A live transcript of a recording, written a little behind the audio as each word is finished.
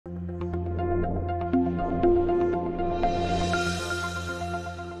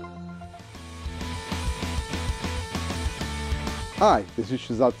Hi, this is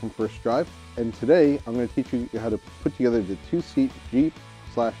Shahzad from First Drive, and today I'm going to teach you how to put together the two-seat Jeep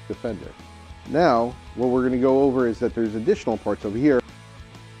 / Defender. Now, what we're going to go over is that there's additional parts over here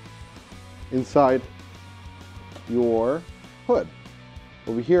inside your hood.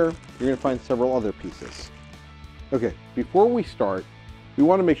 Over here, you're going to find several other pieces. Okay, before we start, we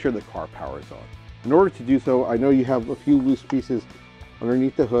want to make sure the car power is on. In order to do so, I know you have a few loose pieces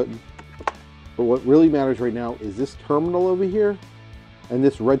underneath the hood, but what really matters right now is this terminal over here and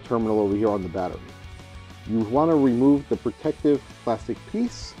this red terminal over here on the battery. You want to remove the protective plastic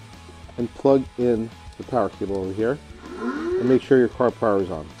piece and plug in the power cable over here and make sure your car power is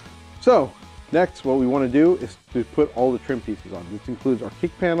on. So next, what we want to do is to put all the trim pieces on. This includes our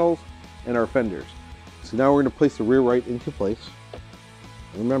kick panels and our fenders. So now we're going to place the rear right into place.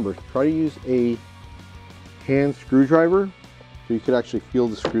 And remember, try to use a hand screwdriver so you could actually feel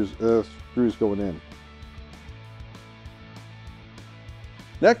the screws going in.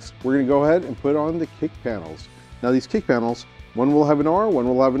 Next, we're going to go ahead and put on the kick panels. Now these kick panels, one will have an R, one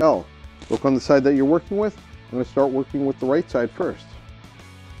will have an L. Look on the side that you're working with. I'm going to start working with the right side first.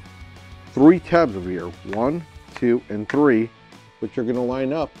 3 tabs over here, 1, 2, and 3, which are going to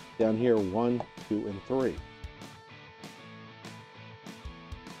line up down here, 1, 2, and 3.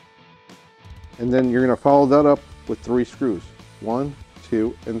 And then you're going to follow that up with 3 screws, 1,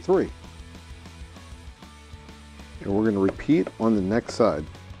 2, and 3. And we're going to repeat on the next side.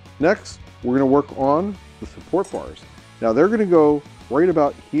 Next, we're going to work on the support bars. Now they're going to go right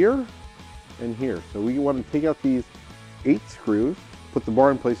about here and here. So we want to take out these 8 screws, put the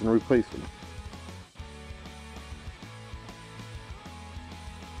bar in place, and replace them.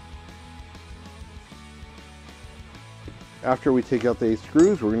 After we take out the 8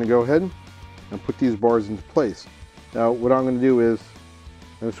 screws, we're going to go ahead and put these bars into place. Now what I'm going to do is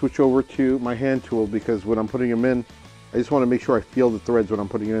I'm going to switch over to my hand tool, because when I'm putting them in, I just want to make sure I feel the threads when I'm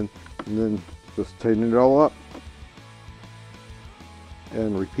putting it in, and then just tighten it all up.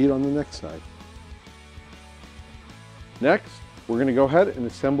 And repeat on the next side. Next, we're going to go ahead and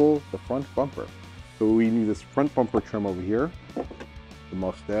assemble the front bumper. So we need this front bumper trim over here, the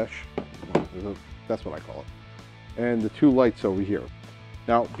mustache, that's what I call it, and the 2 lights over here.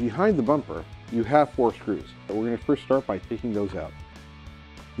 Now behind the bumper, you have 4 screws. So we're going to first start by taking those out.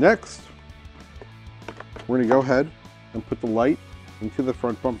 Next, we're going to go ahead and put the light into the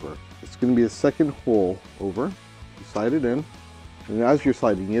front bumper. It's going to be a second hole over. You slide it in, and as you're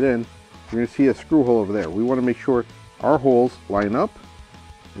sliding it in, you're going to see a screw hole over there. We want to make sure our holes line up,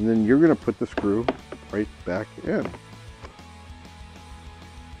 and then you're going to put the screw right back in.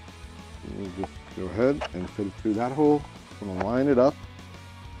 We'll just go ahead and fit it through that hole. I'm going to line it up,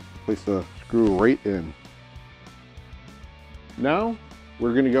 place the screw right in. Now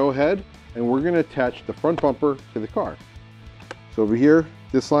we're going to go ahead and we're going to attach the front bumper to the car. So over here,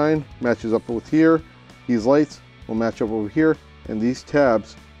 this line matches up with here, these lights will match up over here, and these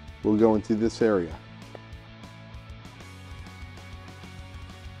tabs will go into this area.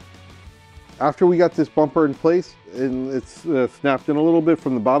 After we got this bumper in place and it's snapped in a little bit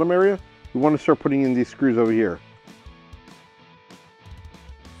from the bottom area, we want to start putting in these screws over here.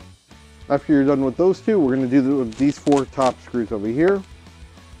 After you're done with those 2, we're going to do these 4 top screws over here.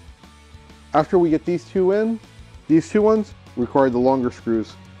 After we get these 2 in, these 2 ones require the longer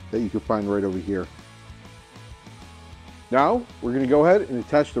screws that you can find right over here. Now we're going to go ahead and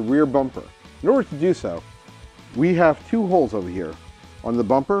attach the rear bumper. In order to do so, we have 2 holes over here. On the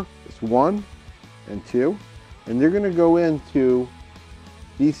bumper, it's 1 and 2, and they're going to go into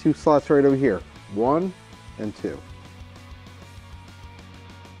these 2 slots right over here, 1 and 2.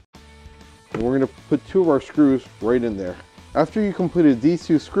 And we're going to put 2 of our screws right in there. After you completed these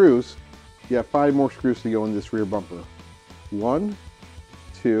 2 screws, you have 5 more screws to go in this rear bumper. 1,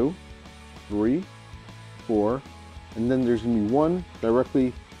 2, 3, 4, and then there's going to be 1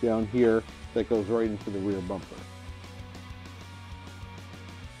 directly down here that goes right into the rear bumper.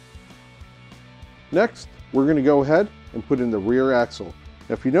 Next, we're going to go ahead and put in the rear axle.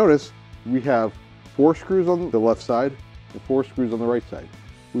 Now if you notice, we have 4 screws on the left side and 4 screws on the right side.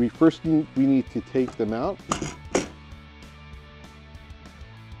 We need to take them out.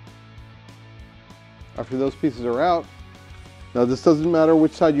 After those pieces are out, now this doesn't matter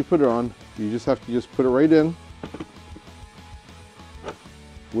which side you put it on, you just have to put it right in,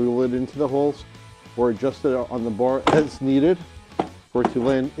 wiggle it into the holes, or adjust it on the bar as needed for it to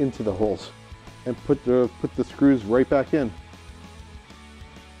land into the holes, and put the screws right back in.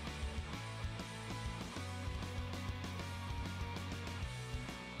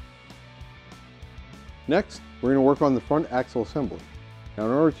 Next, we're going to work on the front axle assembly. Now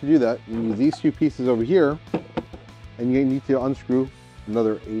in order to do that, you need these 2 pieces over here and you need to unscrew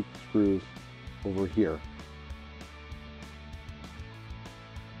another 8 screws over here.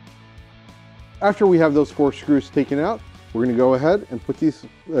 After we have those 4 screws taken out, we're going to go ahead and put these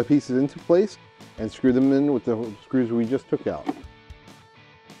pieces into place and screw them in with the screws we just took out.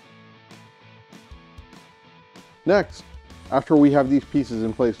 Next, after we have these pieces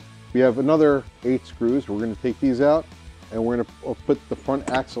in place, we have another 8 screws. We're going to take these out and we're going to put the front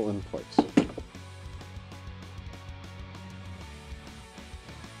axle in place.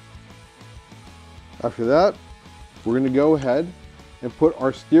 After that, we're going to go ahead and put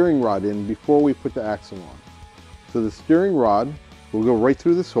our steering rod in before we put the axle on. So the steering rod will go right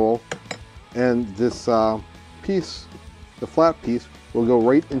through this hole, and this piece, the flat piece, will go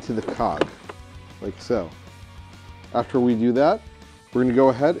right into the cog, like so. After we do that, we're going to go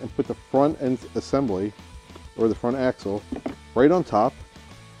ahead and put the front end assembly, or the front axle, right on top,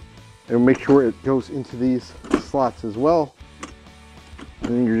 and make sure it goes into these slots as well.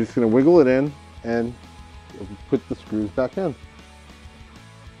 And then you're just going to wiggle it in and put the screws back in.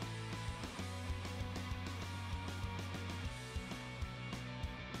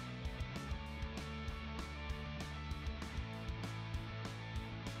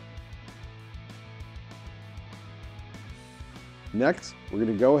 Next, we're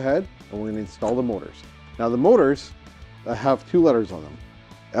going to go ahead and we're going to install the motors. Now the motors have 2 letters on them,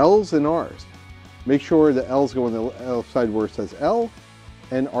 L's and R's. Make sure the L's go on the L side where it says L,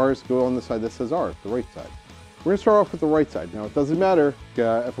 and R's go on the side that says R, the right side. We're going to start off with the right side. Now it doesn't matter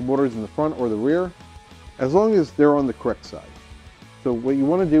if a motor is in the front or the rear, as long as they're on the correct side. So what you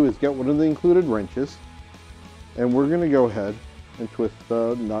want to do is get one of the included wrenches, and we're going to go ahead and twist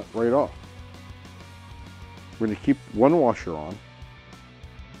the nut right off. We're going to keep one washer on.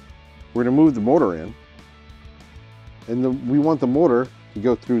 We're going to move the motor in, and we want the motor to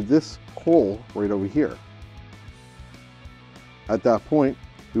go through this hole right over here. At that point,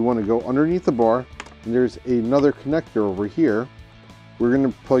 we want to go underneath the bar, and there's another connector over here. We're going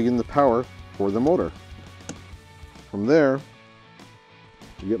to plug in the power for the motor. From there,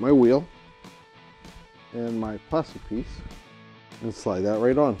 I get my wheel and my plastic piece and slide that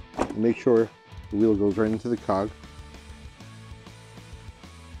right on. Make sure the wheel goes right into the cog.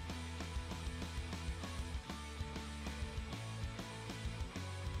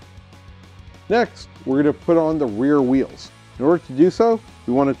 Next, we're going to put on the rear wheels. In order to do so,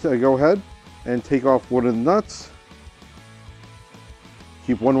 we want to go ahead and take off one of the nuts.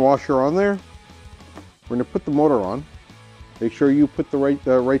 Keep one washer on there. We're going to put the motor on. Make sure you put the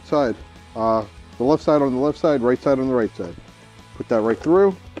right side. The left side on the left side, right side on the right side. Put that right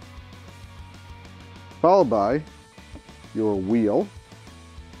through. Followed by your wheel.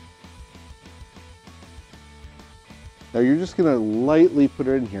 Now you're just going to lightly put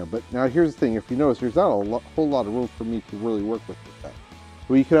it in here, but now here's the thing, if you notice, there's not a whole lot of room for me to really work with that.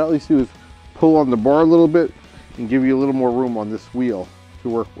 What you can at least do is pull on the bar a little bit and give you a little more room on this wheel to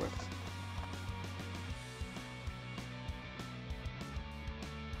work with.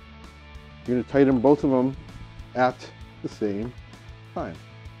 You're going to tighten both of them at the same time.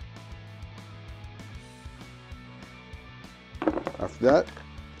 After that,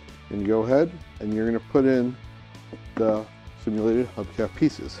 you're going to go ahead and you're going to put in the simulated hubcap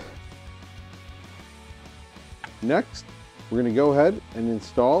pieces. Next, we're going to go ahead and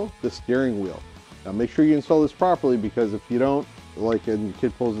install the steering wheel. Now make sure you install this properly, because if you don't, like and your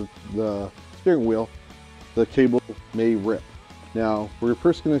kid pulls the steering wheel, the cable may rip. Now we're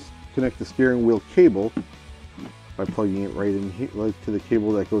first going to connect the steering wheel cable by plugging it right in here, like to the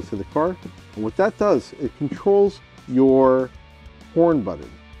cable that goes to the car. And what that does, it controls your horn button.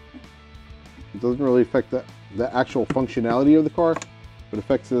 It doesn't really affect the actual functionality of the car, but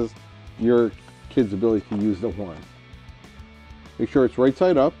affects your kid's ability to use the horn. Make sure it's right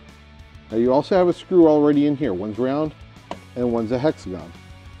side up. Now you also have a screw already in here. One's round and one's a hexagon.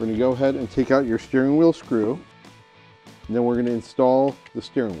 We're going to go ahead and take out your steering wheel screw, and then we're going to install the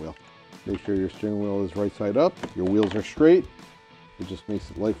steering wheel. Make sure your steering wheel is right side up, your wheels are straight. It just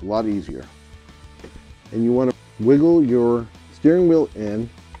makes life a lot easier. And you want to wiggle your steering wheel in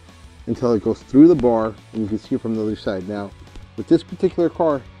until it goes through the bar, and you can see it from the other side. Now, with this particular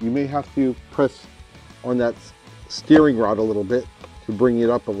car, you may have to press on that steering rod a little bit to bring it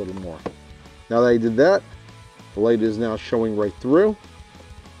up a little more. Now that I did that, the light is now showing right through.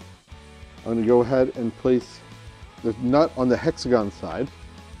 I'm going to go ahead and place the nut on the hexagon side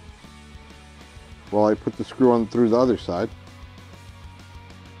while I put the screw on through the other side.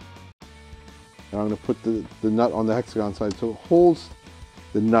 Now I'm going to put the nut on the hexagon side so it holds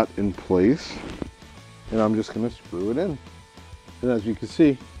the nut in place, and I'm just going to screw it in. And as you can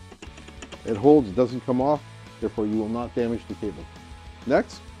see, it holds, it doesn't come off, therefore you will not damage the cable.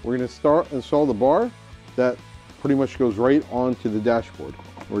 Next, we're going to install the bar that pretty much goes right onto the dashboard.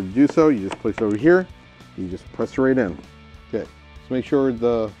 In order to do so, you just place it over here, you just press it right in. Okay, so make sure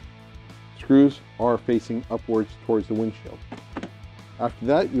the screws are facing upwards towards the windshield. After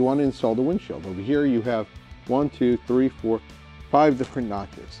that, you want to install the windshield. Over here you have 1, 2, 3, 4, 5 different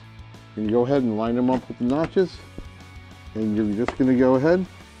notches. And you go ahead and line them up with the notches, and you're just going to go ahead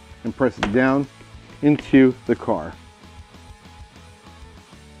and press it down into the car.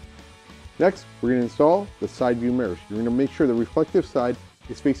 Next, we're going to install the side view mirrors. You're going to make sure the reflective side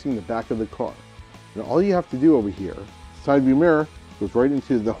is facing the back of the car. And all you have to do over here, the side view mirror goes right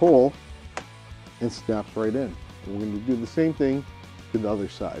into the hole and snaps right in. And we're going to do the same thing to the other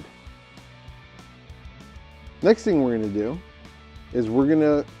side. Next thing we're going to do is we're going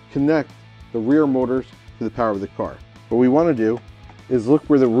to connect the rear motors to the power of the car. What we want to do is look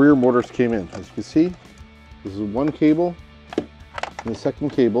where the rear motors came in. As you can see, this is one cable, and the second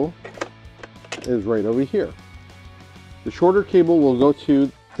cable is right over here. The shorter cable will go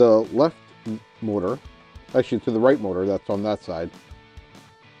to the left motor, actually to the right motor that's on that side.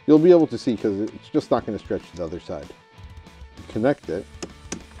 You'll be able to see because it's just not going to stretch to the other side. You connect it,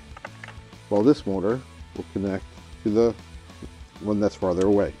 while this motor will connect to the one that's farther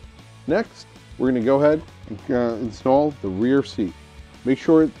away. Next, we're going to go ahead and install the rear seat. Make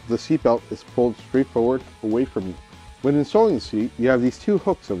sure the seat belt is pulled straight forward away from you. When installing the seat, you have these two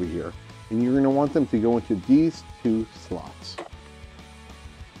hooks over here, and you're going to want them to go into these two slots.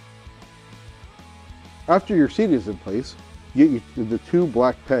 After your seat is in place, you get the two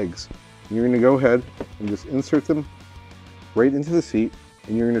black pegs, and you're going to go ahead and just insert them right into the seat,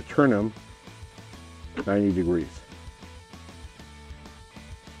 and you're going to turn them 90 degrees.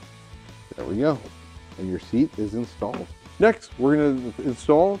 There we go, and your seat is installed. Next, we're going to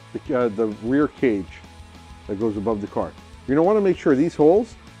install the rear cage that goes above the car. You're going to want to make sure these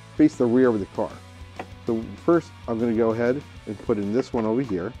holes face the rear of the car. So first, I'm going to go ahead and put in this one over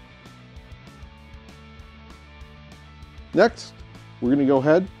here. Next, we're going to go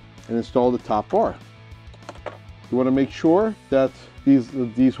ahead and install the top bar. You want to make sure that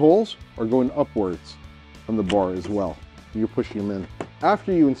these holes are going upwards from the bar as well. You're pushing them in.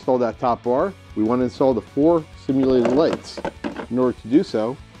 After you install that top bar, we want to install the 4 simulated lights. In order to do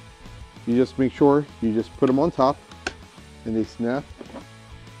so, you just make sure you just put them on top and they snap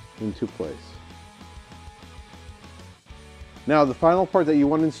into place. Now the final part that you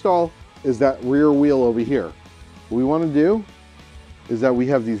want to install is that rear wheel over here. What we want to do is that we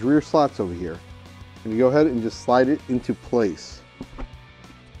have these rear slots over here. And you go ahead and just slide it into place,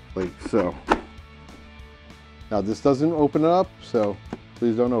 like so. Now this doesn't open up, so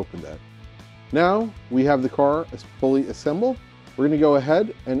please don't open that. Now we have the car fully assembled. We're going to go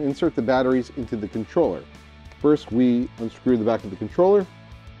ahead and insert the batteries into the controller. First, we unscrew the back of the controller,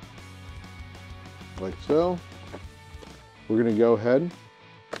 like so. We're going to go ahead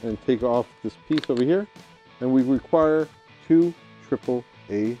and take off this piece over here, and we require 2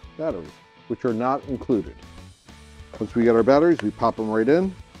 AAA batteries, which are not included. Once we get our batteries, we pop them right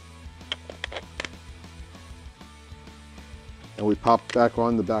in, and we pop back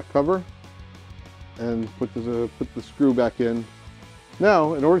on the back cover and put the screw back in.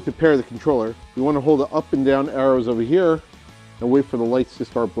 Now, in order to pair the controller, we want to hold the up and down arrows over here and wait for the lights to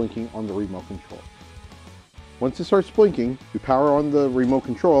start blinking on the remote control. Once it starts blinking, you power on the remote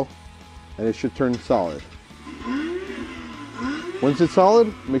control and it should turn solid. Once it's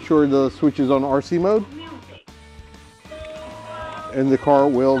solid, make sure the switch is on RC mode and the car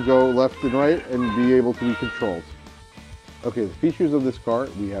will go left and right and be able to be controlled. Okay, the features of this car,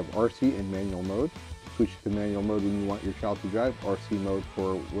 we have RC and manual mode. Switch to manual mode when you want your child to drive, RC mode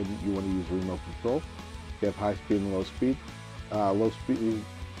for when you want to use remote control. You have high speed and low speed. Low speed,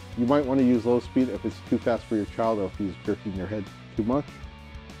 you might want to use low speed if it's too fast for your child or if he's jerking your head too much.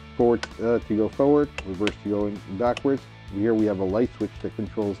 Forward to go forward, reverse to go in backwards. Here we have a light switch that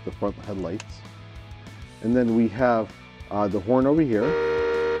controls the front headlights. And then we have the horn over here.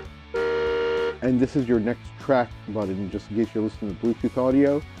 And this is your next track button, just in case you're listening to Bluetooth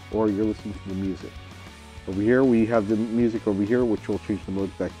audio or you're listening to the music. Over here we have the music over here, which will change the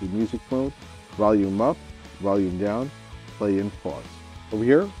mode back to music mode. Volume up, volume down, play and pause. Over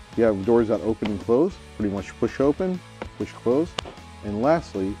here we have doors that open and close, pretty much push open, push close. And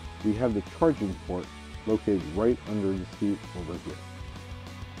lastly, we have the charging port located right under the seat over here.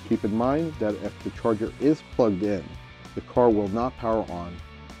 Keep in mind that if the charger is plugged in, the car will not power on.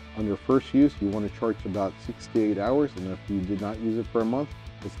 Under first use, you want to charge about 6 to 8 hours, and if you did not use it for a month,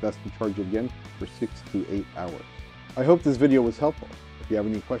 it's best to charge it again for 6 to 8 hours. I hope this video was helpful. If you have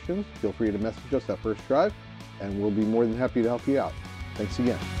any questions, feel free to message us at First Drive, and we'll be more than happy to help you out. Thanks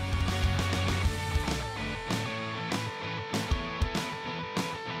again.